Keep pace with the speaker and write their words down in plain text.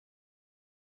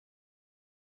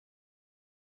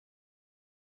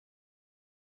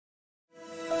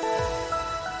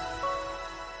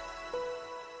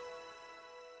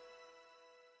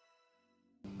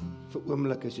vir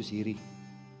oomblikke soos hierdie.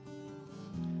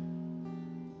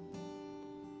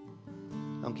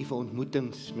 Dankie vir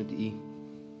ontmoetings met U.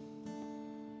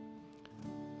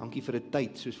 Dankie vir 'n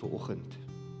tyd soos vanoggend.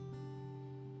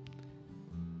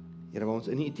 Here, waar ons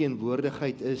in U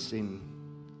teenwoordigheid is en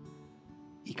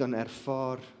U kan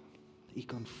ervaar, U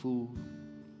kan voel,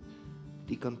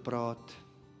 U kan praat.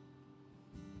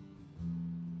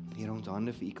 Here, ons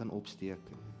hande vir U kan opsteek.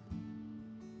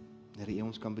 Here, U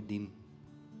ons kan bedien.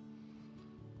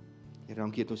 Here,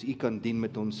 dankie dat ons U kan dien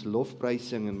met ons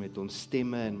lofprysing en met ons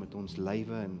stemme en met ons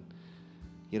lywe. En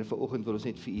Here, vanoggend wil ons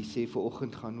net vir U sê,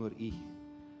 vanoggend gaan oor U.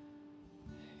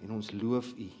 En ons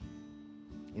loof U.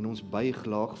 En ons buig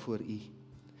laag voor U.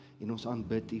 En ons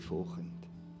aanbid U vanoggend.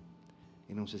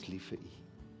 En ons is lief vir U.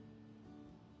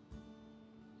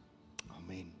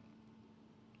 Amen.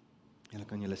 Julle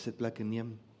kan julle sitplekke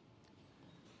neem.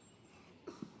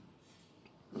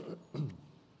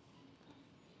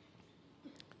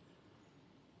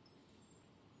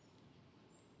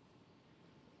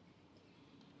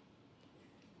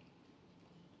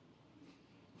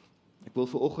 Ek wil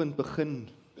vanoggend begin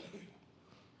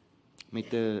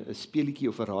met 'n speletjie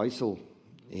of 'n raaisel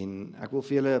en ek wil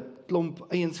vir julle 'n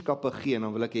klomp eienskappe gee en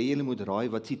dan wil ek hê julle moet raai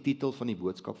wat is die titel van die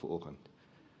boodskap vanoggend.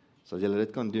 Sal julle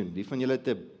dit kan doen? Wie van julle het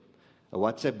 'n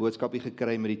WhatsApp boodskapie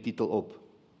gekry met die titel op?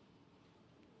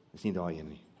 Dis nie daai een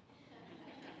nie.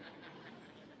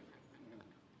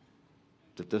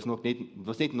 Dit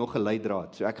was net nog 'n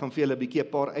leidraad. So ek gaan vir julle 'n bietjie 'n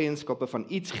paar eienskappe van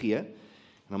iets gee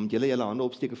en dan moet julle julle hande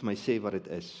opsteek en vir my sê wat dit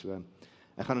is. So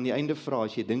ek gaan aan die einde vra,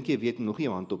 as jy dink jy weet nog nie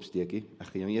jou hand opsteek nie. Ek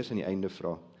gaan jou eers aan die einde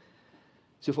vra.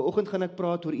 So vanoggend gaan ek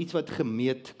praat oor iets wat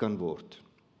gemeet kan word.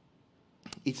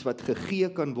 Iets wat gegee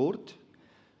kan word.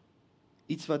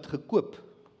 Iets wat gekoop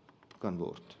kan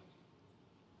word.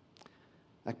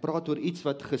 Ek praat oor iets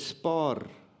wat gespaar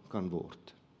kan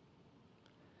word.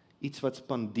 Iets wat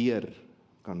spandeer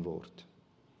kan word.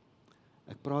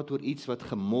 Ek praat oor iets wat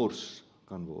gemors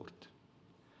kan word.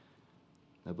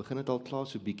 Nou begin dit al klaar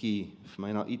so bietjie vir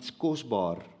my na iets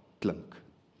kosbaar klink.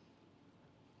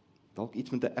 Dalk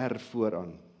iets met 'n R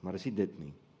vooraan, maar dis nie dit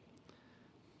nie.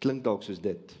 Klink dalk soos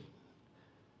dit.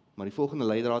 Maar die volgende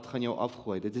leidraad gaan jou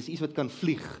afgooi. Dit is iets wat kan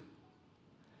vlieg.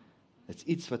 Dit is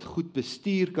iets wat goed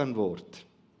bestuur kan word.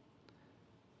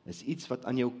 Dit is iets wat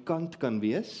aan jou kant kan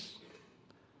wees,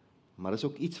 maar is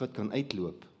ook iets wat kan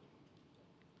uitloop.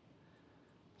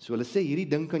 So hulle sê hierdie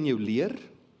ding kan jou leer,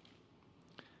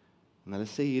 en hulle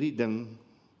sê hierdie ding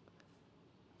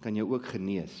kan jou ook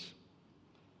genees.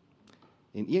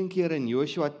 En een keer in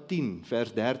Joshua 10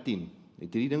 vers 13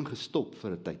 het hierdie ding gestop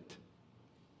vir 'n tyd.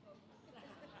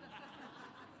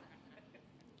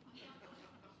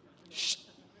 Sst.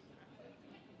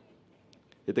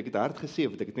 Het ek dit hard gesê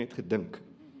of het ek dit net gedink?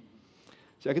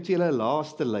 So ek het vir julle 'n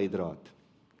laaste leidraad.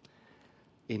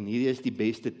 En hierdie is die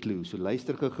beste klou. So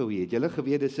luister gou-gou hier. Het julle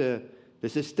geweet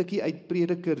dis 'n stukkie uit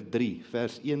Prediker 3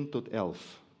 vers 1 tot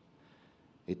 11.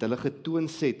 Het hulle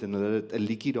getoonset en hulle het 'n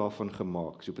liedjie daarvan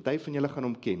gemaak. So party van julle gaan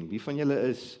hom ken. Wie van julle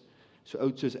is so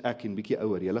oud soos ek en bietjie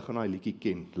ouer? Julle gaan daai liedjie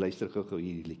ken. Luister gou-gou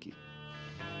hierdie liedjie.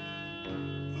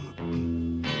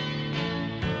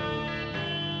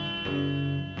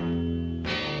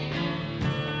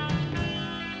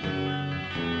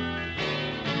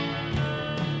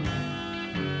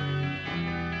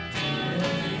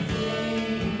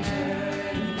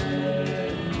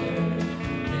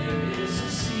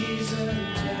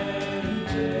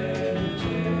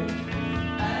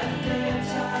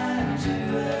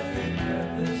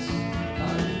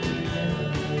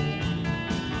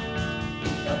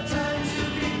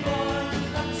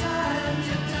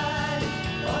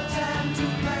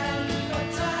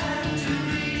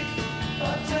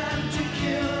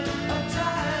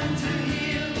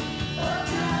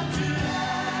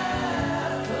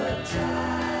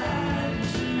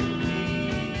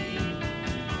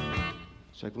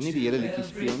 So ek wil nie die hele liedjie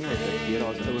speel nie, want ek weet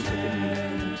daar's ouens wat in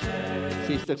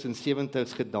die 60s en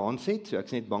 70s gedans het, so ek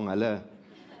is net bang hulle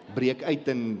breek uit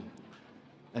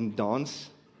in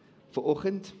dans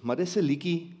vanoggend, maar dis 'n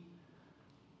liedjie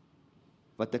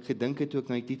wat ek gedink het toe ek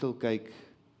na die titel kyk,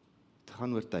 dit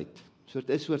gaan oor tyd. So dit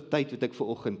is oor tyd wat ek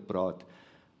vanoggend praat.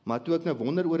 Maar toe ek nou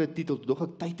wonder oor 'n titel, toe dog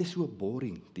ek tyd is so 'n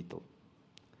boring titel.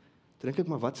 Toe dink ek,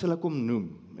 maar wat sal ek hom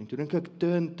noem? En toe dink ek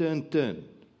turn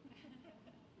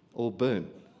or burn.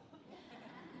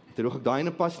 Toe dog ek daai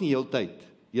ene pas nie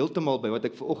heeltemal by wat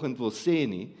ek vanoggend wil sê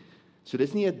nie. So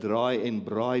dis nie 'n draai en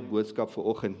braai boodskap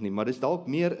vanoggend nie, maar dis dalk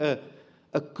meer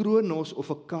 'n kronos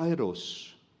of 'n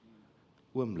kairos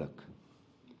oomblik.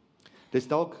 Dis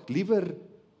dalk liewer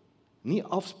nie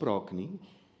afspraak nie,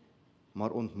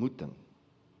 maar ontmoeting.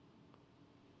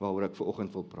 waaroor ek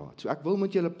vanoggend wil praat. So ek wil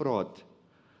met julle praat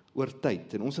oor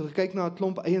tyd. En ons het gekyk na 'n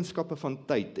klomp eienskappe van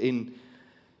tyd. En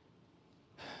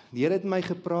die Here het my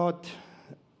gepraat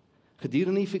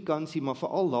gedurende die vakansie, maar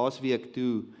veral laasweek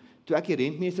toe ek die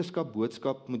rentmeesterskap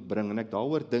boodskap moet bring en ek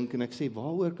daaroor dink en ek sê,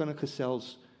 waaroor kan ek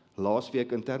gesels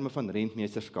laasweek in terme van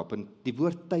rentmeesterskap? En die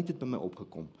woord tyd het by my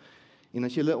opgekom. En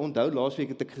as julle onthou, laasweek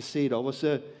het ek gesê,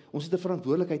 ons het 'n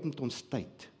verantwoordelikheid met ons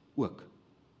tyd ook,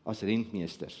 as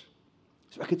rentmeesters.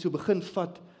 So ek het so begin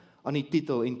vat aan die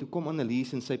titel, en toe kom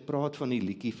Annelies en sy praat van die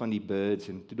liedjie van die Birds,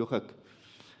 en toe dog ek,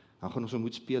 dan gaan ons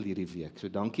moet speel hierdie week. So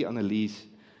dankie Annelies,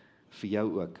 vir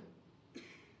jou ook.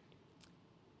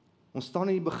 Ons staan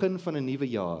in die begin van 'n nuwe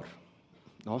jaar.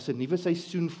 Daar's 'n nuwe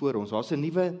seisoen voor ons, daar's 'n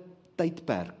nuwe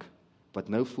tydperk wat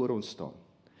nou voor ons staan.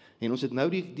 En ons het nou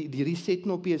die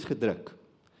reset-knoppie is gedruk.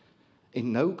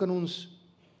 En nou kan ons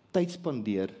tyd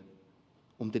spandeer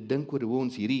om te dink oor hoe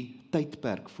ons hierdie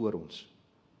tydperk voor ons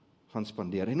gaan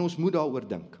spandeer. En ons moet daaroor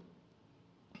dink.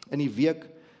 In die week,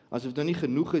 asof nou nie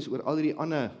genoeg is oor al die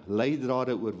ander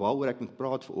leidrade oor waaroor ek moet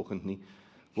praat vanoggend nie,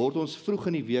 word ons vroeg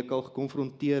in die week al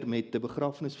gekonfronteer met 'n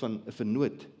begrafnis van 'n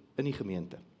vernoot in die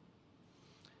gemeente.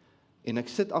 En ek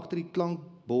sit agter die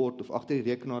klankbord of agter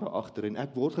die rekenaar agter en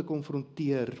ek word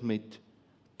gekonfronteer met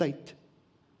tyd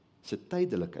se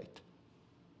tydelikheid.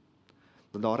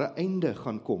 Dat daar 'n einde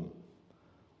gaan kom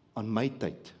aan my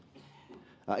tyd.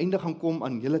 'n Einde gaan kom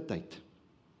aan julle tyd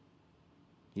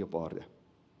hier op aarde.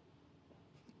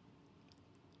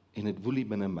 En dit woelie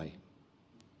binne my.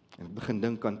 En ek begin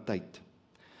dink aan tyd.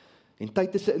 En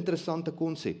tyd is 'n interessante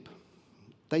konsep.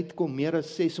 Tyd kom meer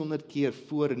as 600 keer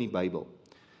voor in die Bybel.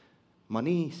 Maar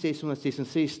nie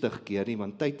 666 keer nie,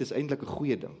 want tyd is eintlik 'n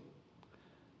goeie ding.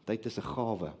 Tyd is 'n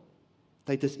gawe.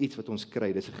 Tyd is iets wat ons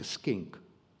kry, dis 'n geskenk.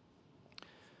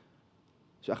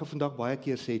 So ek gaan vandag baie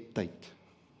keer sê tyd.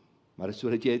 Maar dit is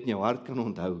sodat jy dit in jou hart kan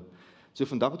onthou. So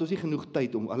vandag het ons nie genoeg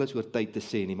tyd om alles oor tyd te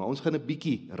sê nie, maar ons gaan 'n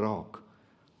bietjie raak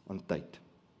aan tyd.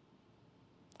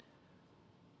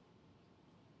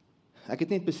 Ek het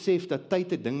net besef dat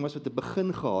tyd 'n ding was wat 'n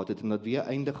begin gehad het en dat weer 'n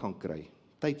einde gaan kry.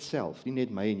 Tyd self, nie net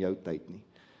my en jou tyd nie.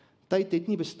 Tyd het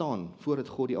nie bestaan voordat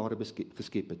God die aarde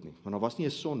geskep het nie. Want daar was nie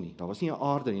 'n son nie, daar was nie 'n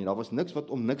aarde nie, daar was niks wat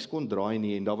om niks kon draai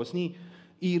nie en daar was nie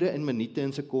ure en minute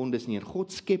en sekondes nie. En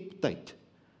God skep tyd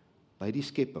by die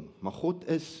skepping, maar God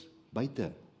is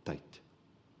buite tyd.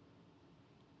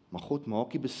 Maar God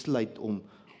maak die besluit om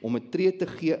 'n tree te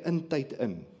gee in tyd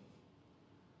in.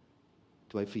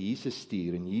 Toe hy vir Jesus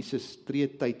stuur en Jesus tree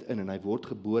tyd in en hy word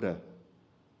gebore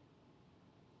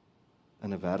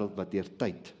in 'n wêreld wat deur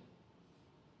tyd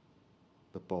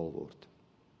bepaal word.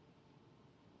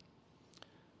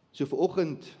 So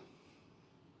vanoggend,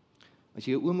 as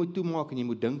jy jou oë moet toemaak en jy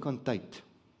moet dink aan tyd,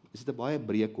 is dit 'n baie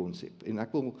breë konsep. En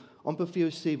ek wil amper vir jou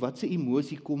sê, wat se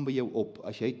emosie kom by jou op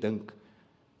as jy dink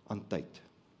aan tyd?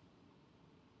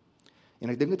 En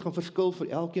ek dink dit gaan verskil vir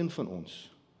elkeen van ons.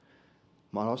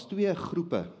 Maar daar's twee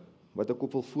groepe wat ek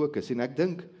op wil fokus. En ek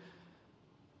dink,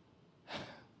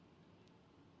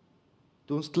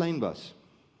 toe ons klein was,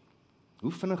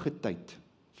 hoe vinnig het tyd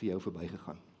vir jou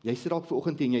verbygegaan? Jy sit dalk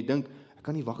vanoggend en jy dink, ek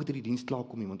kan nie wag dat hierdie diens klaar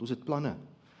kom nie, want ons het planne.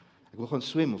 Ek wil gaan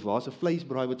swem, of waar's 'n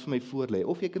vleisbraai wat vir my voorlê.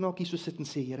 Of jy kan dalk hier so sit en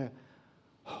sê, Here,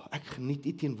 ek geniet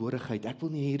u teenwoordigheid, ek wil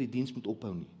nie hierdie diens moet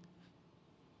ophou nie.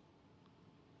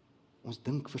 Ons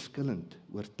dink verskillend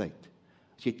oor tyd.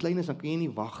 As jy klein is, dan kan jy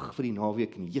nie wag vir die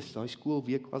naweek nie. Jesus, daai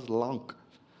skoolweek was lank.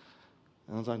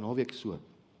 En dan is daai naweek so.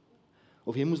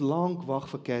 Of jy moes lank wag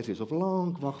vir Kersfees, of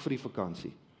lank wag vir die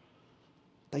vakansie.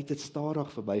 Tyd het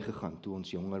stadig verbygegaan toe ons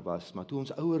jonger was, maar toe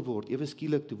ons ouer word, ewe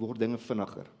skielik, toe word dinge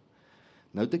vinniger.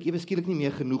 Nou het ek ewe skielik nie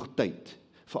meer genoeg tyd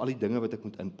vir al die dinge wat ek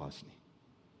moet inpas nie.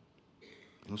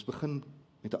 En ons begin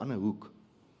met 'n ander hoek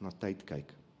na tyd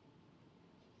kyk.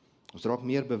 Ons raak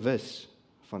meer bewus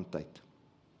van tyd.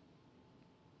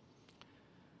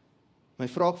 My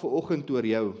vraag vanoggend oor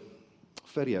jou,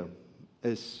 vir jou,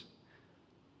 is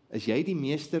jy die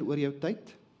meester oor jou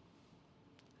tyd?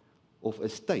 Of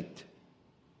is tyd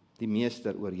die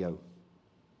meester oor jou?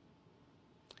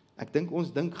 Ek dink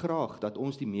ons dink graag dat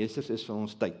ons die meesters is van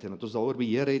ons tyd, en dat ons daaroor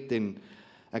beheer het, en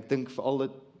ek dink veral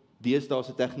dat deesdae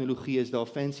se tegnologie is daar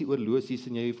fancy oorlosies,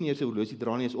 en jy hoef nie eers 'n oorlosie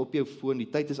dra nie, is op jou foon,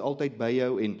 die tyd is altyd by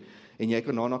jou, en jy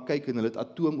kan daarna kyk, en hulle het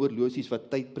atoomoorlosies wat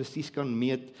tyd presies kan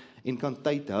meet, en kan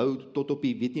tyd hou tot op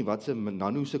die, weet nie wat se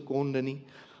nanosekonde nie,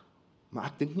 maar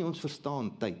ek dink nie ons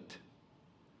verstaan tyd,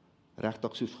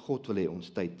 regtig soos God wil hê ons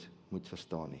tyd moet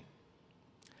verstaan nie.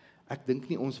 Ek dink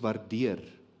nie ons waardeer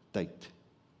tyd,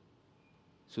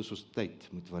 soos ons tyd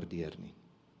moet waardeer nie.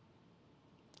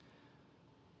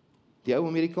 Die ou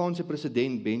Amerikaanse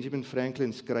president Benjamin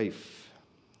Franklin skryf,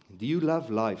 "Do you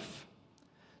love life?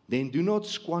 Then do not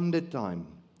squander time,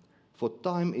 for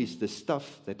time is the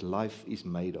stuff that life is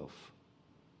made of.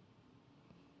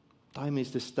 Time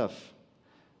is the stuff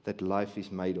that life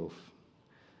is made of.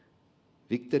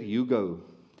 Victor Hugo,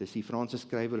 dis die Franse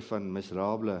skrywer van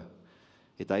Miserable,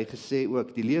 het hy gesê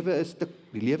ook, die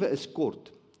lewe is kort,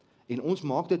 en ons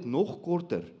maak dit nog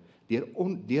korter,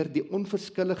 deur die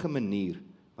onverskillige manier,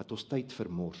 wat ons tyd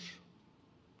vermors.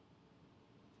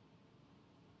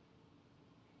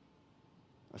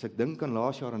 As ek dink aan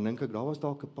laas jaar, dan dink ek, daar was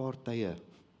dalk 'n paar tye,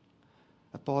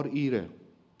 'n paar ure,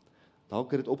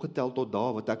 dalk het dit opgetel tot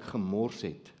dae wat ek gemors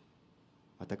het,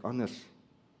 wat ek anders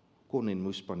kon en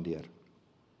moes spandeer.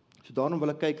 So daarom wil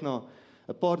ek kyk na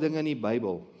 'n paar dinge in die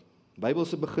Bybel.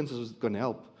 Bybelse beginsels ons kan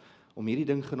help om hierdie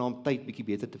ding genaamd tyd bietjie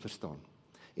beter te verstaan.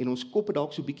 En ons koppe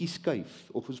dalk so bietjie skuif,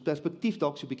 of ons perspektief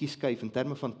dalk so bietjie skuif in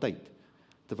terme van tyd,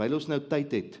 terwyl ons nou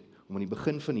tyd het om aan die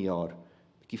begin van die jaar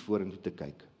bietjie vorentoe te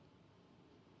kyk.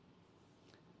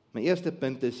 My eerste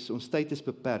punt is, ons tyd is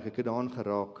beperk, ek het daaraan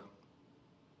geraak.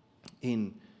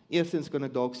 En eerstens kan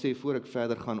ek dalk sê, voor ek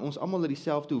verder gaan, ons almal het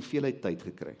dieselfde hoeveelheid tyd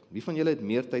gekry. Wie van julle het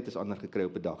meer tyd as ander gekry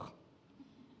op 'n dag?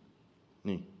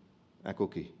 Nee, ek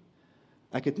ook nie.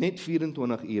 Ek het net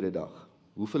 24 ure 'n dag.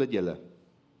 Hoeveel het julle?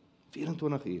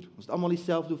 24 uur. Ons het almal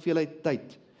dieselfde hoeveelheid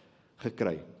tyd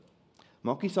gekry.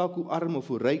 Maak nie saak hoe arm of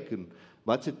hoe ryk en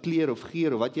wat se kleur of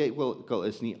geur of wat jy ook al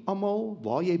is nie. Almal,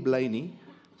 waar jy bly nie,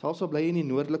 selfs al bly jy in die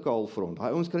noordelike halfrond.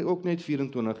 Daai ons kry ook net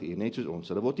 24 uur, net soos ons.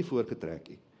 Hulle word nie voorgetrek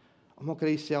nie. Almal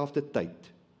kry dieselfde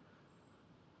tyd.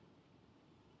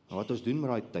 Maar wat ons doen met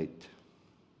daai tyd,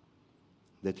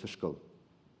 dit verskil.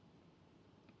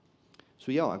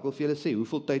 So ja, ek wil vir julle sê,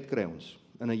 hoeveel tyd kry ons?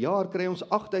 In 'n jaar kry ons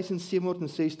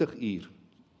 8760 uur.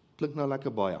 Klink nou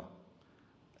lekker baie.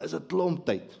 Is 'n klomp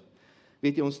tyd.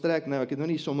 Weet jy, ons trek nou, ek het nou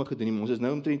nie somme gedoen nie, maar ons is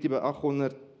nou omtrent by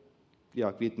 800, ja,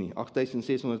 ek weet nie,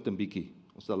 8600 en bietjie.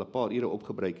 Ons het al 'n paar ure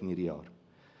opgebruik in hierdie jaar.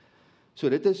 So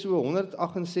dit is so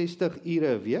 168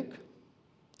 ure 'n week.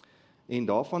 En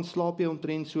daarvan slaap jy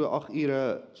omtrent so 8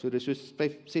 ure, so dis so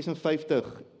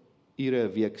 56 ure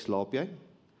 'n week slaap jy.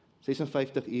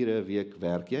 56 ure 'n week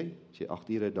werk jy, as jy 8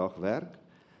 ure 'n dag werk.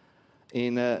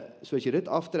 En so as jy dit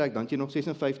aftrek, dan het jy nog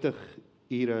 56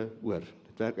 ure oor.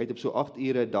 Dit werk uit op so 8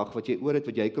 ure 'n dag wat jy oor het,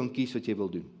 wat jy kan kies wat jy wil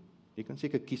doen. Jy kan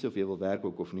seker kies of jy wil werk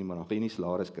ook of nie, maar dan gaan jy nie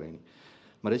salaris kry nie.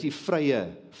 Maar dis die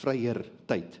vryer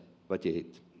tyd wat jy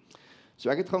het. So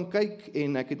ek het gaan kyk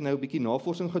en ek het nou 'n bietjie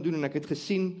navorsing gedoen en ek het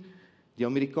gesien die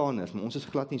Amerikaners, maar ons is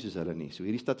glad nie soos hulle nie. So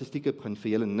hierdie statistieke begin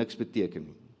vir julle niks beteken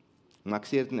nie. Maar ek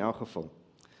sê dit in elk geval.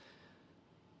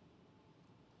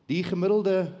 Die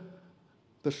gemiddelde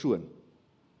persoon,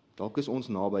 dalk is ons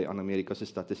naby aan Amerika se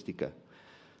statistieke,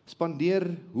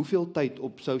 spandeer hoeveel tyd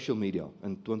op social media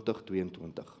in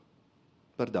 2022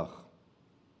 per dag?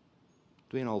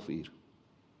 2,5 uur.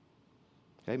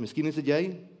 Okay, miskien is dit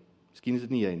jy, miskien is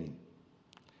dit nie jy nie.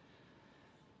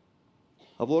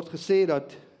 Daar word gesê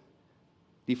dat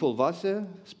die volwasse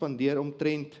spandeer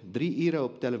omtrent 3 ure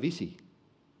op televisie.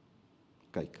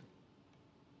 Kyk.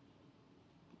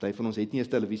 Party van ons het nie eens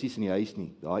televisies in die huis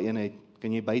nie. Daai eenheid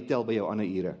kan jy bytel by jou ander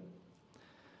ure.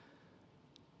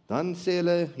 Dan sê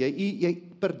hulle, jy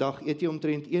per dag eet jy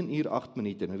omtrent 1 uur 8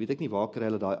 minute. Nou weet ek nie waar kry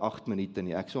hulle daai 8 minute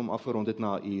nie. Ek sou hom afgerond het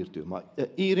na 'n uur toe, maar 1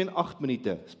 uur en 8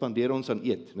 minute spandeer ons aan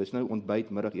eet. Dis nou ontbyt,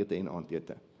 middagete en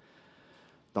aandete.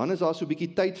 Dan is daar so 'n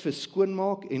bietjie tyd vir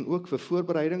skoonmaak en ook vir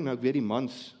voorbereiding. Nou ek weet die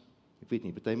mans, ek weet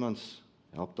nie, party mans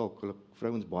help dalk hulle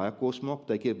vrouens baie kos maak.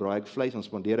 Partykeer braai ek vleis, dan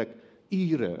spandeer ek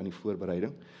ure in die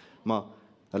voorbereiding. Maar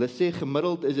hulle sê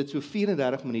gemiddeld is dit so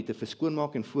 34 minute vir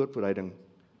skoonmaak en voorbereiding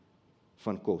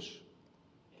van kos.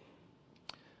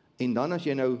 En dan as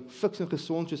jy nou fiks en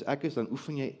gesond soos ek is, dan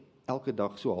oefen jy elke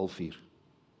dag so 0,5 uur.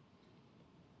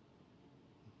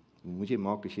 Hoe moet jy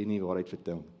maak as jy nie waarheid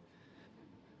vertel?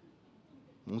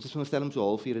 Ons is veronderstel om so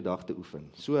 0,5 uur 'n dag te oefen.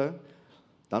 So,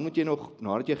 dan moet jy nog,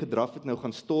 nadat jy gedraf het, nou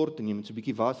gaan stort, en jy moet so 'n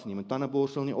bietjie was, en jy moet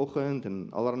tandeborsel in die oggend, en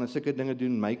allerlei sulke dinge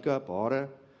doen, make-up, hare.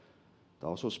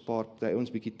 Daar so spaar party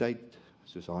ons bietjie tyd,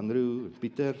 soos Hanro,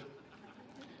 Pieter.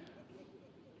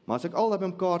 Maar as ek al op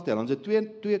mekaar tel, dan is dit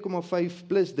 2,5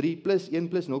 plus 3 plus 1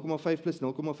 plus 0,5 plus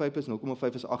 0,5 plus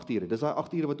 0,5 is 8 ure. Dis daai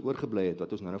 8 ure wat oorgebly het,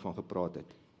 wat ons nou van gepraat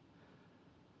het.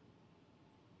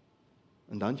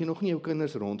 En dan het jy nog nie jou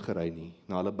kinders rondgery nie,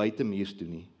 na hulle buitemuurs toe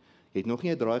nie. Jy het nog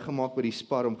nie 'n draai gemaak by die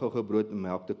Spar om gou brood en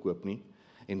melk te koop nie.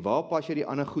 En waar pas jy die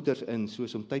ander goeders in,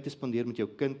 soos om tyd te spandeer met jou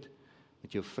kind,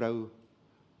 met jou vrou,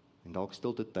 en dalk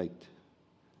stilte tyd,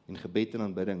 en gebed en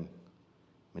aanbidding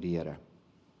met die Here.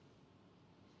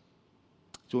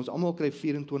 So ons almal kry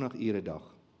 24 ure 'n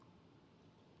dag.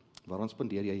 Waaraan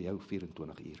spandeer jy jou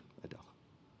 24 uur 'n dag?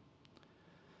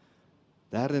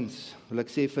 Derdens wil ek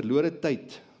sê verlore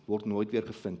tyd word nooit weer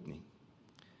gevind nie.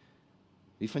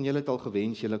 Wie van julle het al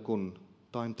gewens julle kon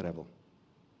time travel?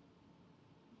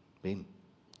 Ben,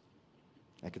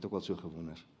 ek het ook al so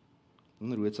gewonder.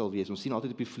 Wonder hoe het sal wees, ons sien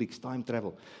altyd op die flieks, time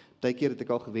travel. Partykeer het ek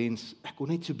al gewens, ek kon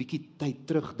net so bietjie tyd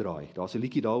terugdraai. Daar's 'n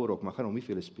liedjie daaroor ook, maar ek gaan hom nie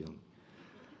vir julle speel nie.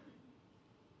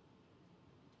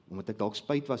 Omdat ek dalk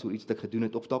spyt was oor iets wat ek gedoen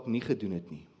het, of dalk nie gedoen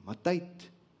het nie. Maar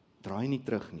tyd draai nie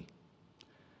terug nie.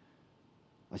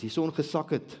 As die son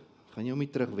gesak het, gaan jy hom nie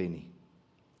terugwen nie.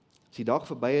 As die dag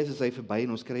verby is hy verby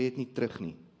en ons kry dit nie terug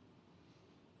nie.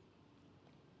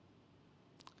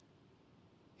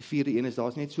 Die vierde een is,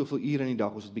 daar's net soveel ure in die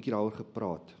dag, ons het 'n bietjie daaroor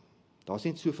gepraat. Daar's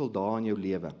net soveel dae in jou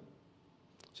lewe.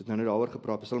 Ons het nou daaroor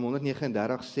gepraat, Psalm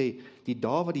 139 sê, die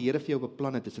dae wat die Here vir jou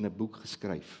beplan het, is in 'n boek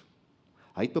geskryf.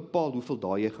 Hy het bepaal hoeveel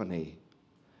dae jy gaan hê.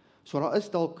 So daar is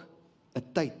dalk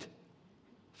 'n tyd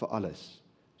vir alles,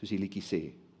 soos die liedjie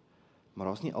sê. Maar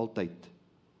daar's nie altyd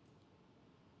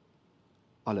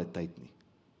alle tyd nie.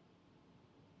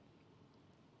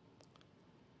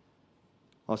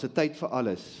 Daar's 'n tyd vir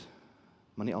alles,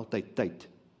 maar nie altyd tyd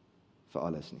vir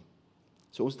alles nie.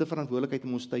 So ons het 'n verantwoordelikheid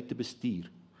om ons tyd te bestuur.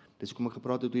 Dis hoekom ek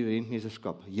gepraat het oor die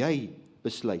rentmeesterskap. Jy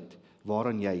besluit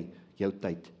waaraan jy jou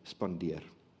tyd spandeer.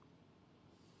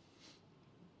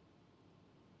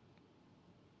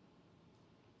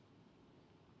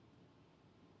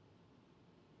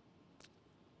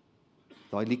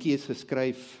 Daai liedjie is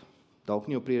geskryf, dalk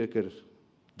nie op Prediker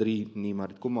 3 nie, maar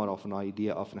dit kom maar af van daai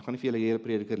idee af. En ek gaan nie vir julle die hele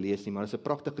Prediker lees nie, maar dit is 'n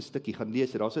pragtige stukkie, gaan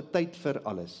lees. Daar's 'n tyd vir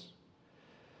alles.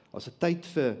 Daar's 'n tyd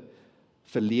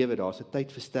vir lewe, daar's 'n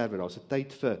tyd vir sterwe, daar's 'n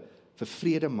tyd vir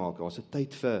vrede maak, daar's 'n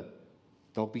tyd vir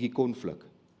dalk 'n bietjie konflik.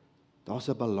 Daar's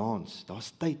 'n balans,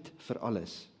 daar's tyd vir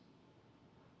alles.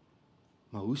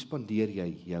 Maar hoe spandeer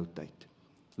jy jou tyd?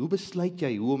 Hoe besluit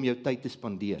jy hoe om jou tyd te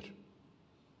spandeer?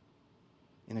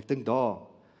 En ek dink daar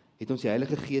het ons die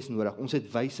Heilige Gees nodig, ons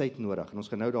het wysheid nodig, en ons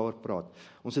gaan nou daaroor praat.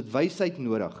 Ons het wysheid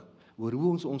nodig oor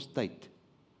hoe ons tyd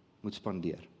moet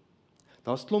spandeer.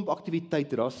 Daar's klomp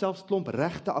aktiwiteite, daar's selfs klomp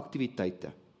regte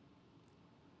aktiwiteite.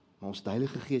 Maar ons het die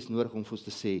Heilige Gees nodig om vir ons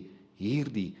te sê,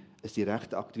 hierdie is die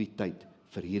regte aktiwiteit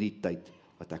vir hierdie tyd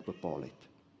wat ek bepaal het.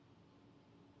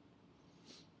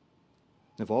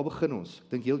 Nou waar begin ons? Ek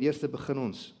dink heel eers begin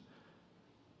ons.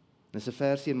 Dis 'n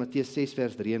versie in Matteus 6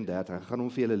 vers 33. Ek gaan hom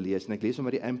vir julle lees en ek lees hom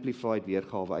uit die Amplified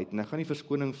weergawe uit. En ek gaan nie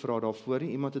verskoning vra daarvoor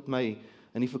nie. Iemand het my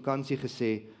in die vakansie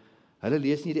gesê, hulle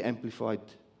lees nie die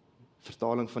Amplified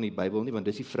vertaling van die Bybel nie, want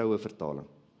dis die vroue vertaling.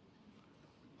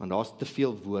 Want daar's te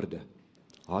veel woorde.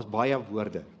 Daar's baie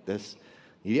woorde. Dis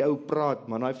hierdie ou praat,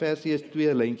 maar daai versie is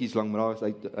 2 lyntjies lank, maar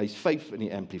hy's 5 in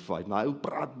die Amplified. Maar hy ou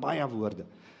praat baie woorde.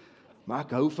 Maar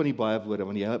ek hou van die baie woorde,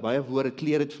 want die baie woorde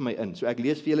kleer dit vir my in. So ek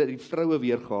lees vir julle die vroue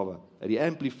weergawe, uit die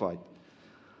Amplified.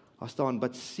 Daar staan,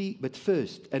 but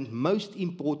first and most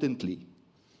importantly,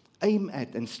 aim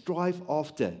at and strive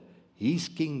after his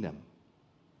kingdom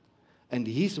and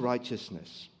his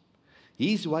righteousness,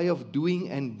 his way of doing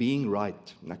and being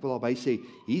right. En ek wil daarby sê,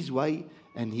 his way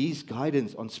and his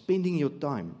guidance on spending your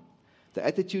time, the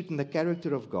attitude and the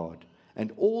character of God,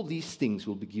 and all these things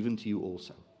will be given to you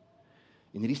also.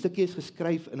 En hierdie stukkie is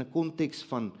geskryf in 'n konteks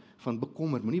van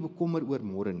bekommer, moenie bekommer oor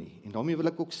môre nie. En daarmee wil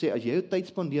ek ook sê, as jy jou tyd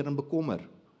spandeer in bekommer,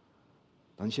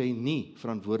 dan is jy nie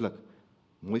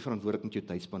mooi verantwoordelik met jou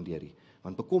tyd spandeer nie.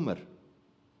 Want bekommer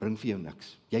bring vir jou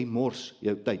niks. Jy mors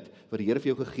jou tyd wat die Here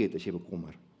vir jou gegee het as jy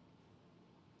bekommer.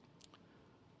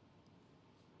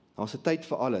 Daar's 'n tyd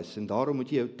vir alles en daarom moet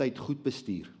jy jou tyd goed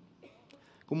bestuur.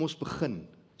 Kom ons begin,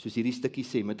 soos hierdie stukkie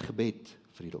sê, met gebed,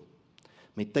 Friedel.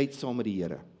 Met tyd saam met die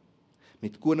Here.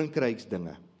 Met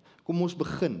koninkryksdinge. Kom ons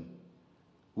begin,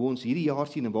 hoe ons hierdie jaar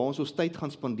sien en waar ons tyd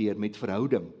gaan spandeer met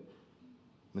verhouding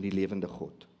met die lewende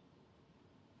God.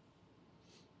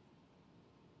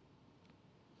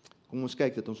 Kom ons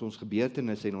kyk dat ons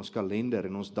gebeurtenisse en ons kalender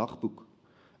en ons dagboek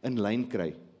in lyn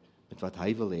kry met wat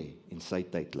hy wil hê en sy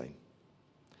tydlyn.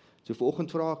 So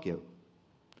vanoggend vra ek jou,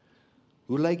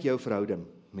 hoe lyk jou verhouding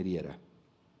met die Here?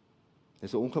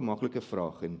 Dis 'n ongemaklike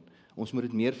vraag en ons moet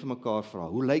dit meer vir mekaar vra.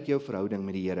 Hoe lyk jou verhouding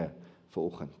met die Here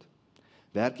vanoggend?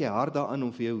 Werk jy hard daaraan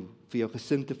om vir jou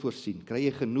gesin te voorsien? Kry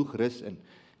jy genoeg rus in?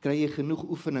 Kry jy genoeg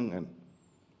oefening in?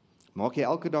 Maak jy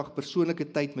elke dag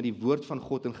persoonlike tyd met die woord van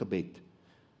God in gebed?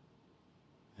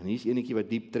 En hier is enetjie wat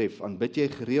diep tref. Aanbid jy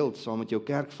gereeld saam met jou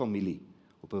kerkfamilie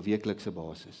op 'n weeklikse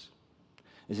basis?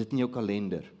 Is dit in jou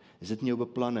kalender? Is dit in jou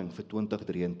beplanning vir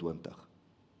 2023?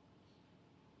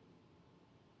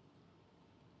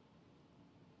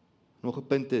 Nog 'n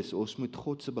punt is, ons moet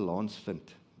God se balans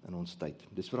vind in ons tyd.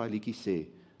 Dis wat daai liedjie sê,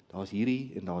 daar's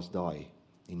hierdie en daar's daai.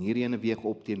 En hierdie ene weeg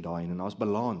op teen daai en daar's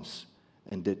balans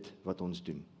in dit wat ons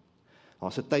doen.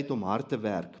 Daar's 'n tyd om hard te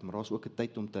werk, maar daar's ook 'n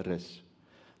tyd om te rus.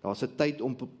 Daar's 'n tyd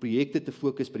om op projekte te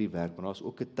fokus by die werk, maar daar's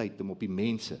ook 'n tyd om op die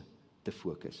mense te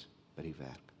fokus by die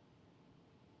werk.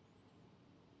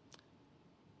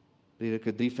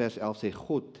 Prediker 3 vers 11 sê,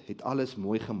 God het alles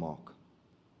mooi gemaak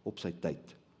op sy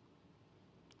tyd.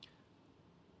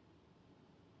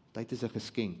 Tyd is 'n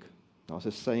geskenk. Daar's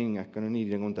 'n saying, ek kan nou nie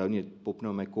die ding onthou nie, dit pop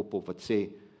nou in my kop op, wat sê,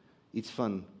 iets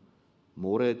van,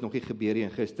 môre het nog nie gebeur nie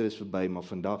en gister is verby, maar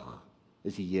vandag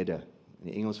is die hede.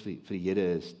 In die Engels vir die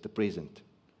hede is the present.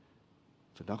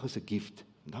 Vandag is 'n gift,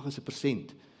 vandag is 'n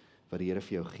persent wat die Here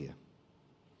vir jou gee.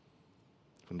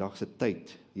 Vandag se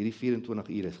tyd, hierdie 24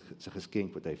 ure is 'n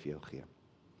geskenk wat hy vir jou gee.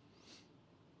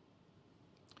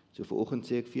 So vanoggend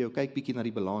sê ek vir jou, kyk bietjie na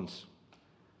die balans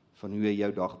van hoe jy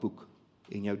jou dagboek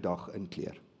en jou dag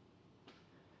inkleer.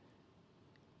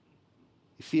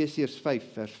 Efesiërs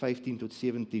 5 vers 15 tot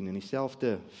 17 in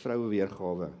dieselfde vroue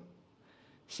weergawe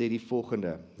sê die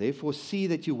volgende: Therefore see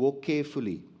that you walk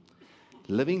carefully,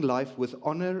 living life with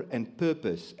honor and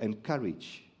purpose and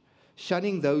courage,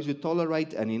 shunning those who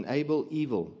tolerate and enable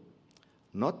evil,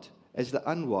 not as the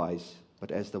unwise,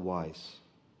 but as the wise.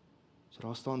 So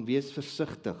daar staan, wees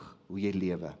versigtig hoe jy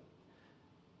lewe.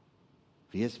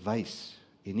 Wees wys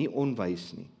en nie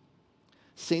onwys nie.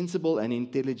 Sensible and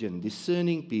intelligent,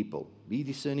 discerning people, be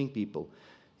discerning people.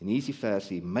 En hier is die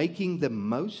versie, making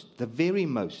the very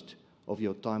most of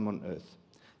your time on earth,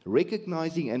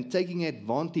 recognizing and taking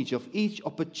advantage of each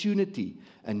opportunity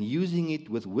and using it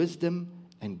with wisdom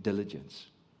and diligence.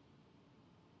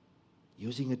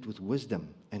 Using it with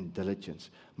wisdom and diligence.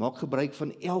 Maak gebruik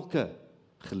van elke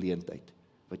geleentheid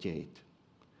wat jy het.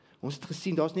 Ons het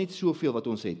gesien, daar's net soveel wat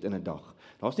ons het in 'n dag.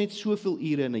 Daar's net soveel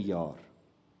ure in 'n jaar.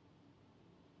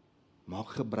 Maak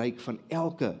gebruik van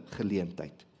elke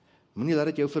geleentheid. Moenie laat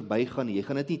dit jou verbygaan nie, jy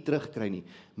gaan dit nie terugkry nie.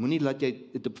 Moenie laat jy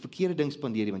dit op verkeerde ding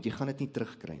spandeer nie, want jy gaan dit nie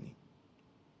terugkry nie.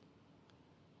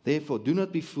 Therefore, do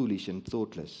not be foolish and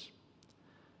thoughtless,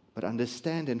 but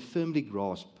understand and firmly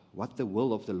grasp what the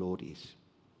will of the Lord is.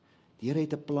 Die Here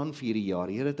het 'n plan vir hierdie jaar.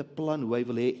 Die Here het 'n plan hoe hy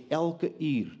wil hê elke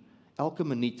uur, elke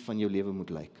minuut van jou lewe moet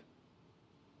lyk.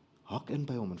 Hak in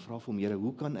by hom en vra vir hom, Here,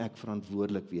 hoe kan ek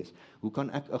verantwoordelik wees? Hoe kan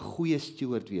ek 'n goeie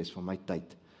steward wees van my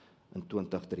tyd in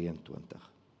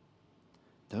 2023?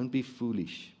 Don't be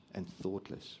foolish and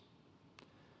thoughtless.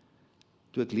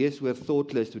 Toe ek lees oor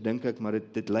thoughtless, toe dink ek, maar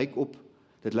dit lyk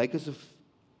asof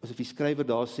die skrywer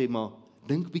daar sê, maar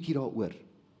dink bietjie daaroor.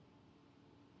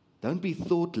 Don't be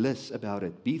thoughtless about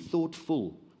it. Be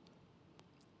thoughtful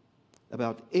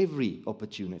about every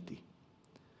opportunity.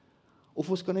 Of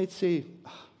ons kan net sê,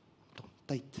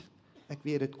 tyd. Ek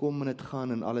weet dit kom en dit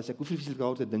gaan en alles. Ek hoef nie fisies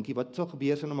daaroor te dink nie. Wat sal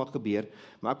gebeur, sal nou maar gebeur.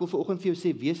 Maar ek wil vanoggend vir jou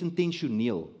sê, wees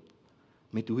intentioneel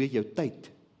met hoe jy jou tyd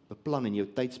beplan en jou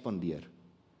tyd spandeer.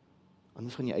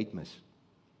 Anders gaan jy uitmis.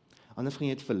 Anders gaan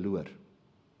jy dit verloor.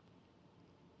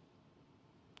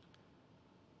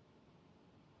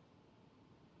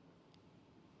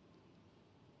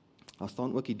 Daar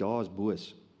staan ook die dae is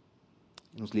boos.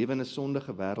 En ons lewe in 'n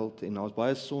sondige wêreld en daar's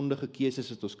baie sondige keuses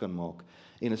wat ons kan maak.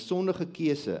 En 'n sondige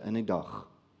keuse in 'n dag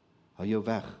hou jou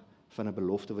weg van 'n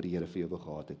belofte wat die Here vir jou wou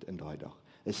gehad het in daai dag.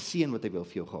 'n Seën wat hy wil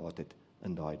vir jou gehad het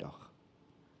in daai dag.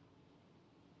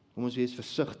 Kom ons wees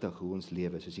versigtig hoe ons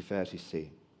lewe, soos die versie sê.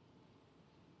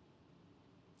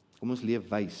 Kom ons leef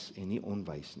wys en nie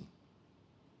onwys nie.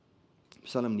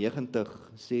 Psalm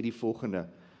 90 sê die volgende: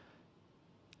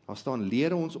 Daar staan,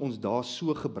 leer ons dae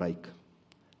so gebruik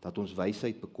dat ons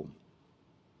wysheid bekom.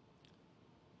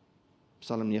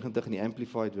 Psalm 90 in die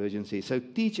Amplified Version sê, so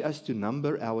teach us to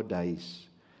number our days,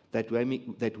 that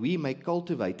we may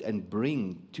cultivate and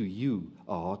bring to you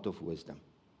a heart of wisdom.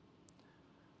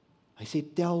 Hy sê,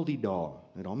 tel die dae.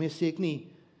 Nou daarmee sê ek nie,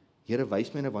 Here,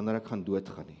 wys my nou wanneer ek gaan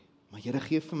doodgaan nie. Maar Here,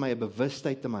 gee vir my 'n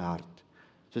bewustheid in my hart,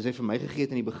 soos hy vir my gegee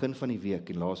het in die begin van die week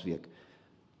en laasweek,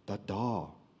 dat dae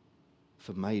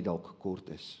vir my dalk kort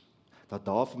is. Dat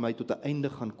daar vir my tot 'n einde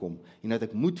gaan kom en dat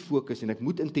ek moet fokus en ek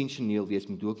moet intentioneel wees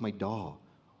met hoe ek my dae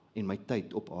en my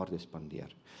tyd op aarde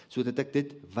spandeer, sodat ek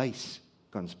dit wys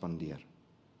kan spandeer.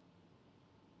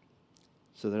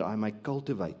 So that I may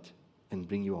cultivate and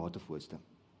bring you a heart of wisdom.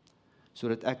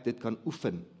 Sodat ek dit kan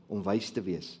oefen om wys te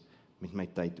wees met my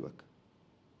tyd ook.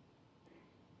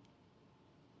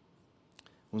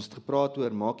 Ons het gepraat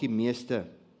oor maak die meeste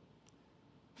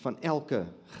van elke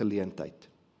geleentheid.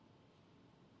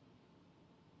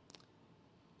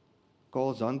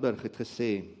 Carl Sandburg het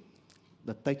gesê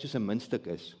dat tyd soos 'n muntstuk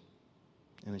is.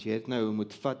 En as jy dit nou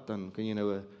moet vat, dan kan jy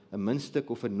nou 'n muntstuk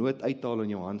of 'n noot uithaal in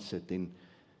jou hand sit en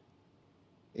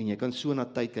jy kan so na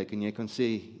tyd kyk en jy kan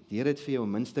sê, die Here het vir jou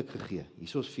 'n muntstuk gegee.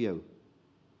 Hiersoos vir jou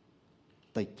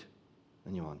tyd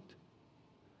in jou hand.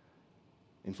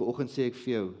 En vanoggend sê ek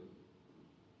vir jou,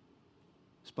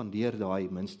 spandeer daai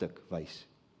muntstuk wys.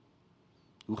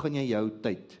 Hoe gaan jy jou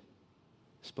tyd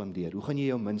spandeer? Hoe gaan jy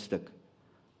jou muntstuk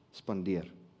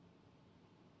spandeer?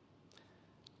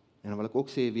 En dan wil ek ook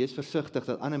sê, wees versigtig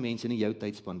dat ander mense nie jou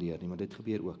tyd spandeer nie, maar dit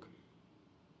gebeur ook.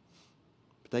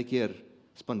 Partykeer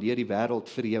spandeer die wêreld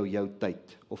vir jou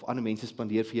tyd, of ander mense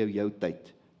spandeer vir jou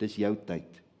tyd. Dis jou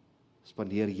tyd.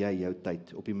 Spandeer jy jou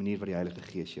tyd op die manier wat die Heilige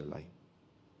Gees jou lei.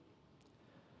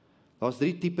 Daar's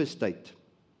 3 tipes tyd.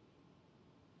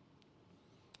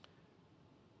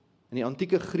 In die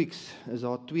antieke Grieks is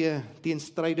daar 2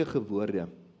 teenstrydige woorde.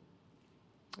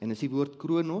 En dis die woord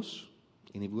kronos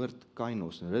en die woord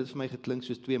kainos. Nou dit het vir my geklink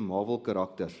soos 2 Marvel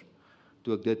karakters.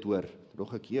 Toe ek dit hoor,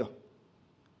 dog ek, ja.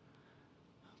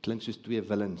 Klink soos 2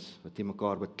 villains wat teen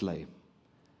mekaar beklei.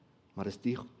 Maar dis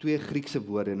die 2 Griekse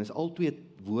woorde en is al 2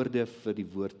 woorde vir die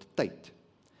woord tyd.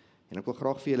 En ek wil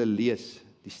graag vir julle lees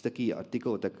die stukkie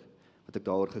artikel wat ek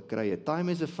daaroor gekry het.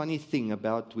 Time is a funny thing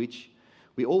about which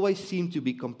we always seem to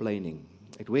be complaining.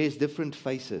 It wears different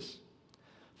faces.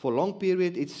 For long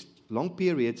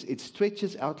periods, it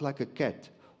stretches out like a cat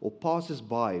or passes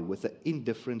by with an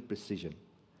indifferent precision.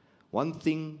 One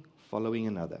thing following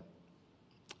another.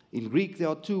 In Greek, there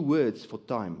are 2 words for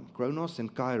time, chronos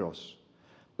and kairos.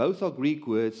 Both are Greek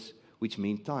words which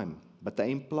mean time, but they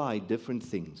imply different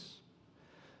things.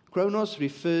 Chronos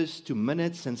refers to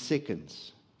minutes and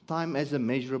seconds, time as a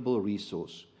measurable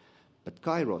resource. But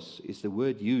kairos is the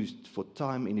word used for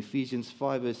time in Ephesians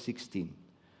 5 verse 16.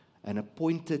 An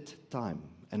appointed time,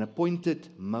 an appointed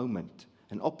moment,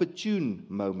 an opportune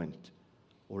moment,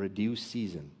 or a due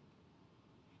season.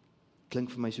 Klink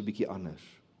vir my so 'n bietjie anders.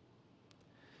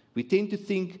 We tend to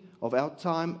think of our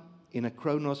time in a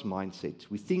chronos mindset.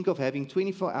 We think of having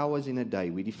 24 hours in a day.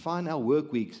 We define our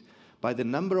work weeks by the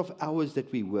number of hours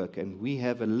that we work, and we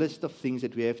have a list of things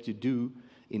that we have to do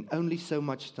in only so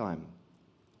much time.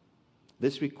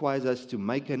 This requires us to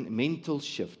make a mental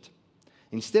shift.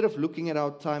 Instead of looking at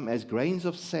our time as grains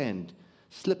of sand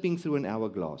slipping through an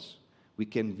hourglass, we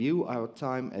can view our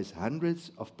time as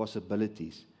hundreds of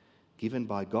possibilities given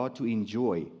by God to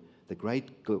enjoy the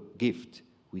great gift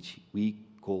which we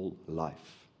call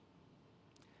life.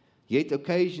 Yet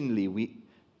occasionally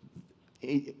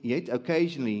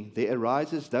there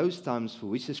arises those times for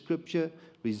which the Scripture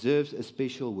reserves a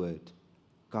special word,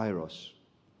 kairos.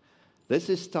 This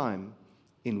is time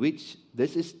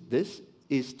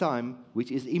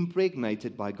which is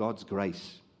impregnated by God's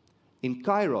grace. In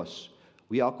kairos,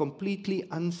 we are completely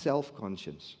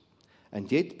unself-conscious,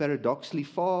 and yet paradoxically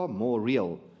far more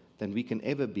real than we can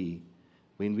ever be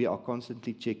when we are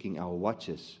constantly checking our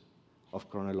watches of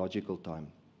chronological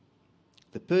time.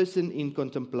 The person in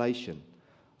contemplation,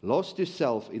 lost to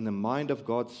self in the mind of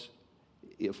God,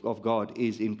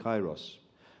 is in kairos.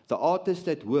 The artist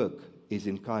at work is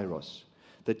in kairos.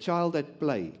 The child at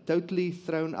play, totally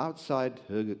thrown outside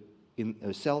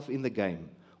herself in the game,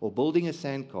 or building a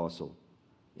sandcastle,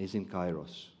 is in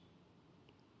kairos.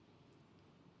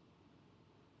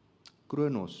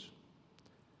 Kronos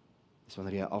is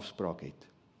wanneer jy 'n afspraak het.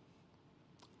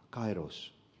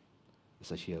 Kairos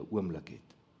is as jy 'n oomblik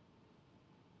het.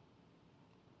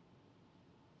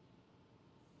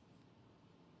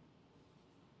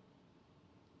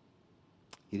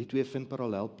 Hierdie 2 vind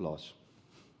parallel plaas.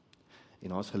 En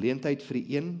daar's geleentheid vir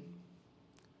die een,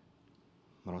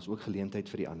 maar daar's ook geleentheid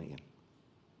vir die ander een.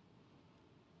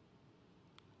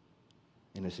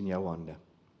 En is in jou hande.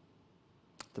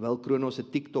 Terwyl Kronos 'n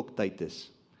TikTok tyd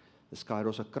is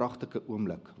Kairos 'n kragtige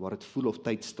oomblik waar dit voel of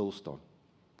tyd stil staan.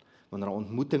 Wanneer 'n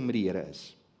ontmoeting met die Here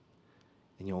is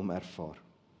en jy hom ervaar.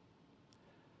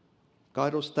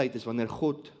 Kairos tyd is wanneer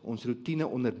God ons rotine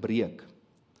onderbreek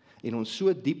en ons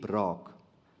so diep raak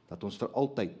dat ons vir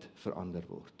altyd verander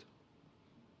word.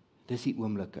 Dis die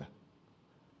oomblikke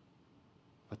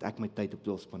wat ek my tyd op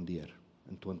wil spandeer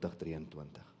in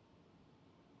 2023.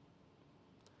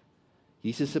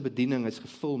 Jesus se bediening is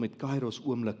gevul met kairos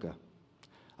oomblikke.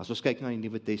 As ons kyk na die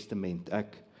Nuwe Testament,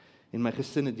 ek en my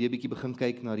gesin het weer 'n bietjie begin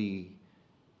kyk na die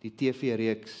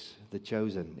TV-reeks The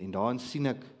Chosen, en daarin sien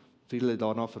ek, vir julle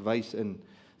daarna verwys in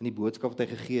die boodskap wat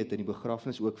hy gegee het, in die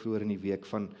begrafnis ook vroeër in die week,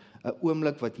 van 'n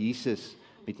oomblik wat Jesus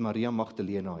met Maria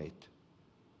Magdalena het,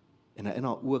 en hy in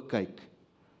haar oë kyk,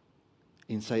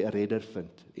 en sy 'n redder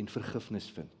vind, en vergifnis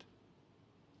vind.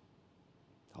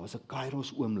 Daar was 'n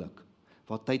kairos oomblik,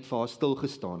 waar tyd vir haar stil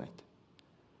gestaan het,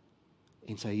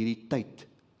 en sy hierdie tyd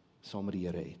saam met die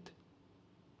Here het.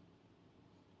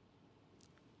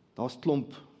 Daar's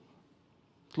klomp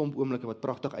oomblikke wat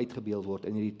pragtig uitgebeeld word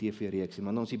in hierdie TV-reeks, en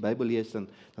wanneer ons die Bybel lees, dan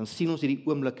sien ons hierdie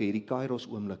oomblikke, hierdie kairos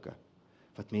oomblikke,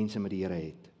 wat mense met die Here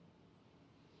het.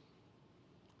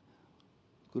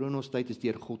 Kronos tyd is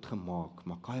deur God gemaak,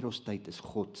 maar Kairos tyd is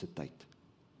God se tyd.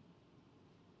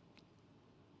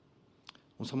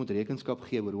 Ons gaan moet rekenskap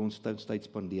gee oor hoe ons tyd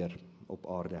spandeer op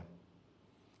aarde. 'n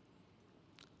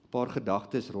Paar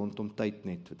gedagtes rondom tyd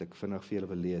net, wat ek vinnig vir julle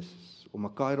wil lees. Om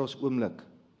 'n Kairos oomblik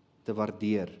te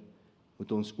waardeer,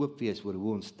 moet ons oop wees oor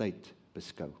hoe ons tyd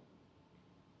beskou.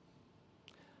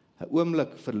 'n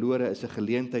Oomblik verlore is 'n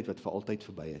geleentheid wat vir altyd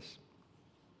verby is.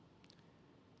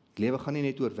 Die lewe gaan nie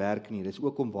net oor werk nie, dis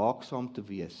ook om waaksaam te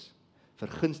wees vir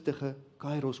gunstige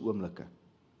Kairos oomblikke.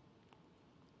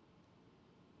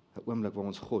 'n Oomblik waar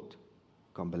ons God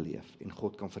kan beleef en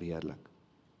God kan verheerlik.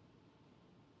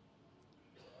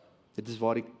 Dit is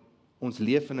waar ons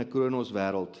leef in 'n Kronos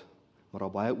wêreld, maar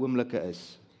daar baie oomblikke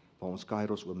is waar ons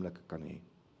Kairos oomblikke kan hê.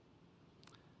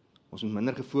 Ons moet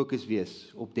minder gefokus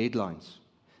wees op deadlines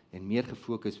en meer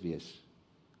gefokus wees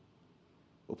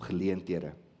op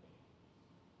geleenthede.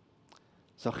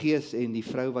 Saggeus en die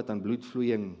vrou wat aan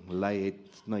bloedvloeiing ly,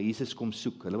 het na Jesus kom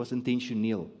soek. Hulle was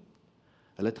intentioneel.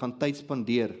 Hulle het gaan tyd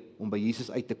spandeer om by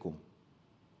Jesus uit te kom.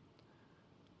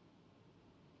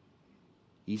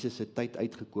 Jesus het tyd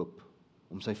uitgekoop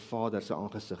om sy Vader se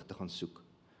aangesig te gaan soek.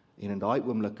 En in daai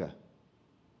oomblikke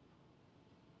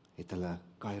het hulle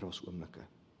Kairos oomblikke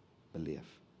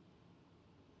beleef.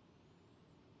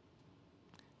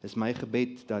 Dis my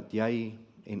gebed dat jy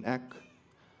en ek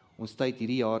ons tyd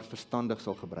hierdie jaar verstandig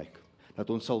sal gebruik. Dat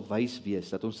ons sal wys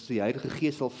wees, dat ons die Heilige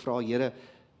Gees sal vra, Here,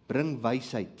 bring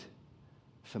wysheid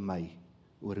vir my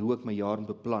oor hoe ek my jaar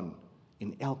beplan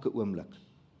en elke oomblik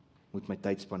moet my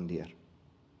tyd spandeer.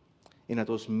 En dat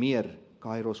ons meer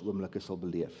Kairos oomblikke sal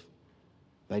beleef.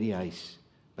 By die huis,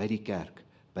 by die kerk,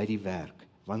 by die werk,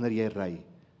 wanneer jy ry.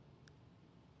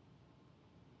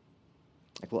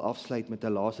 Ek wil afsluit met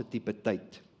 'n laaste tipe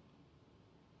tyd.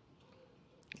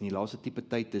 En die laaste tipe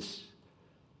tyd is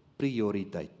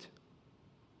prioriteit.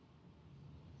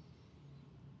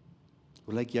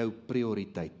 Hoe lyk jou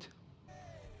prioriteit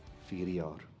vir hierdie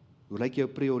jaar? Hoe lyk jou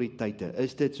prioriteite?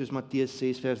 Is dit soos Matteus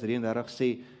 6 vers 33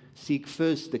 sê, seek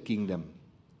first the kingdom.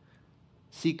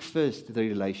 Seek first the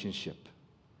relationship.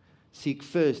 Seek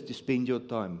first to spend your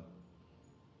time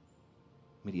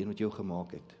met die een wat jou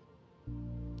gemaak het.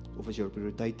 Of is jou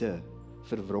prioriteite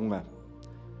verwronge?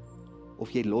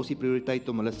 Of jy los die prioriteit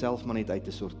om hulle self maar net uit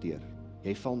te sorteer.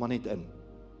 Jy val maar net in.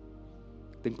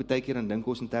 Ek dink baie keer en dink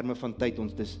ons in terme van tyd,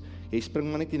 jy spring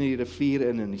maar net in die rivier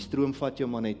in en die stroom vat jou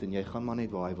maar net en jy gaan maar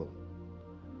net waar hy wil.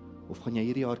 Of gaan jy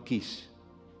hierdie jaar kies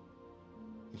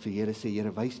en vir Here sê,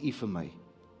 Here, wys U vir my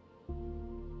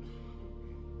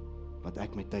wat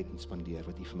ek my tyd moet spandeer,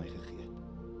 wat U vir my gegee het.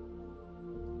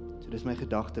 So dis my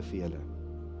gedagte vir julle.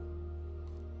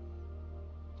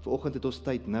 Vanoggend het ons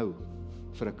tyd nou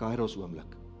vir 'n Kairos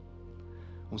oomblik.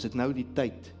 Ons het nou die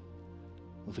tyd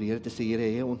om vir die Here te sê, Here,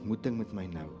 hê 'n ontmoeting met my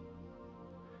nou.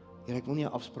 Here, ek wil nie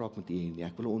 'n afspraak met U hê nie,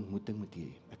 ek wil 'n ontmoeting met U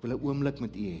hê. Ek wil 'n oomblik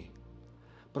met U hê.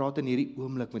 Praat in hierdie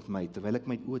oomblik met my, terwyl ek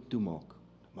my oë toemaak.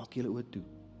 Maak julle oë toe.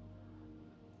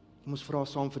 Kom ons vra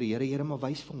saam vir die Here, Here, maar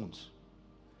wys vir ons.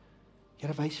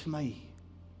 Here, wys vir my,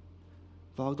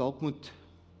 waar ek dalk moet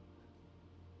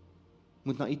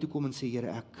na U toe kom en sê,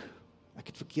 Here, ek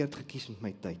het verkeerd gekies met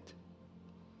my tyd.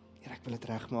 Here, ek wil dit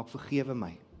regmaak, vergewe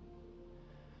my.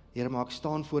 Here, maar ek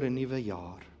staan voor 'n nuwe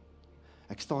jaar.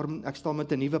 Ek staan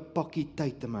met 'n nuwe pakkie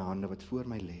tyd in my hande wat voor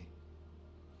my lê.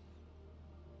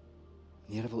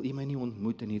 Here, wil U my nie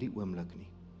ontmoet in hierdie oomblik nie.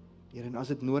 Here, en as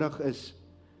dit nodig is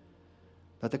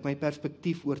dat ek my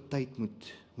perspektief oor tyd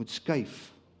moet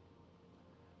skuif,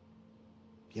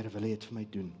 Here, wil U dit vir my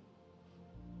doen.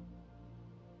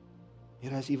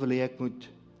 Here, as U wil hê ek moet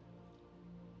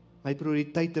my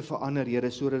prioriteite verander, Here,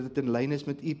 sodat dit in lyn is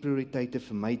met U prioriteite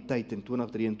vir my tyd in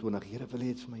 2023. Here, wil U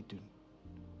dit vir my doen.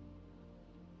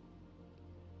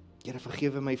 Here,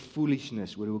 vergewe my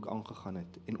foolishness oor hoe ek aangegaan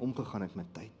het en omgegaan het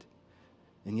met tyd.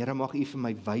 En Here, mag U vir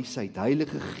my wysheid,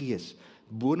 Heilige Gees,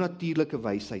 bonatuurlike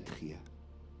wysheid gee.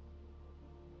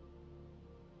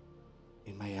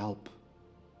 En my help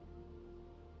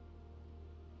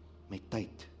met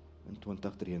tyd in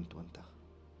 2023.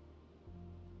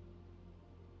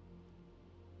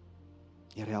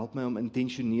 Here, help my om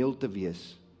intentioneel te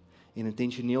wees en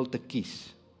intentioneel te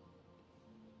kies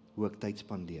hoe ek tyd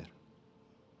spandeer.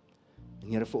 En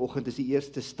Here, vanoggend is die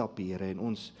eerste stap, Here, en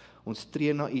ons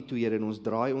tree na U toe, Here, en ons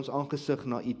draai ons aangesig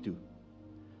na U toe.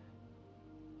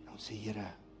 En ons sê,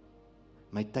 Here,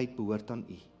 my tyd behoort aan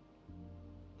U.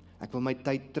 Ek wil my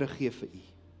tyd teruggee vir U.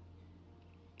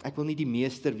 Ek wil nie die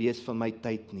meester wees van my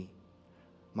tyd nie,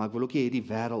 maar ek wil ook nie hê die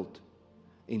wêreld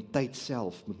en tyd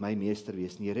self moet my meester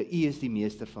wees nie. Here, U is die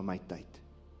meester van my tyd.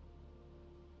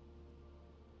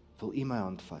 Wil U my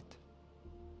hand vat?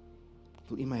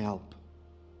 Wil U my help?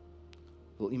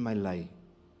 Wil U my lei?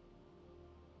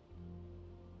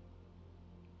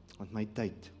 Want my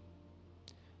tyd,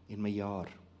 en my jaar,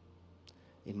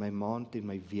 en my maand, en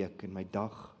my week, en my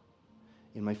dag,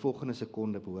 en my volgende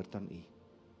sekonde behoort aan U.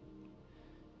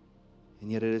 En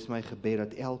Here, dit is my gebed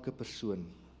dat elke persoon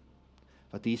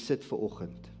wat hier sit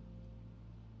vanoggend,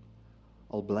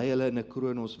 al bly hulle in 'n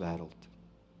Kronos wêreld,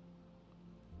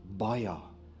 baie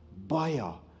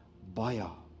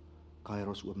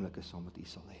Kairos oomblikke saam met U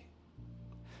sal hê.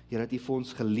 Here, dat U vir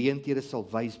ons geleenthede sal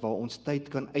wys waar ons tyd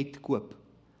kan uitkoop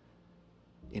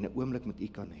en 'n oomblik met U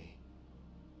kan hê.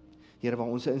 Here, waar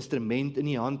ons 'n instrument in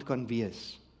U hand kan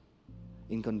wees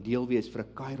en kan deel wees vir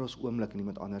 'n Kairos oomblik in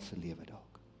iemand anders se lewe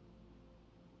dalk.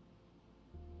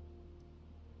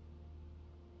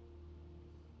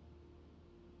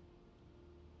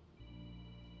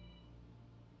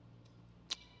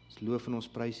 Ons loof en ons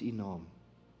prys U naam.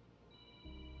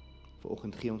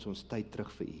 Vanoggend gee ons tyd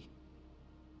terug vir U.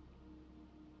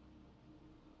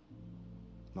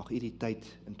 Mag U die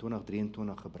tyd in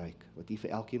 2023 gebruik, wat U vir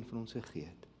elkeen van ons gegee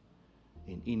het,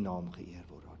 en U naam geëer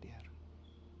word daardeur.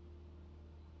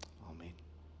 Amen.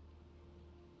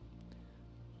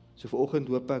 So vanoggend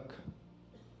hoop ek,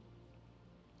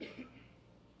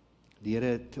 die Here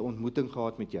het 'n ontmoeting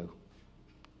gehad met jou.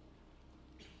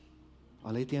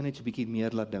 Al het jy net so 'n bietjie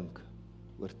meer laat dink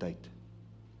oor tyd.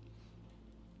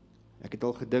 Ek het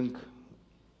al gedink,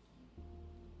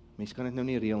 mense kan dit nou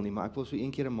nie reël nie, maar ek wil so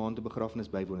een keer 'n maand 'n begrafnis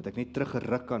bywoon, dat ek net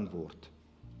teruggeruk kan word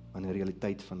aan die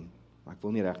realiteit van, maar ek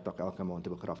wil nie regtig elke maand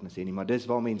 'n begrafnis hê nie, maar dis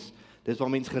waar mens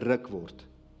geruk word,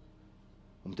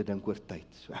 om te dink oor tyd.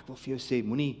 So ek wil vir jou sê,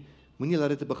 moenie laat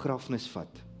dit 'n begrafnis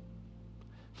vat,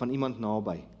 van iemand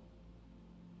naby,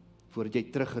 voordat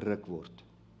jy teruggeruk word,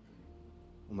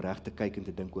 om reg te kyk en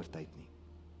te dink oor tyd nie.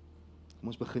 Kom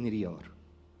ons begin hierdie jaar,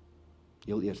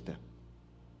 heel eerste,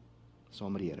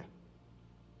 saam met die Here.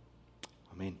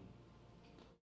 Amen.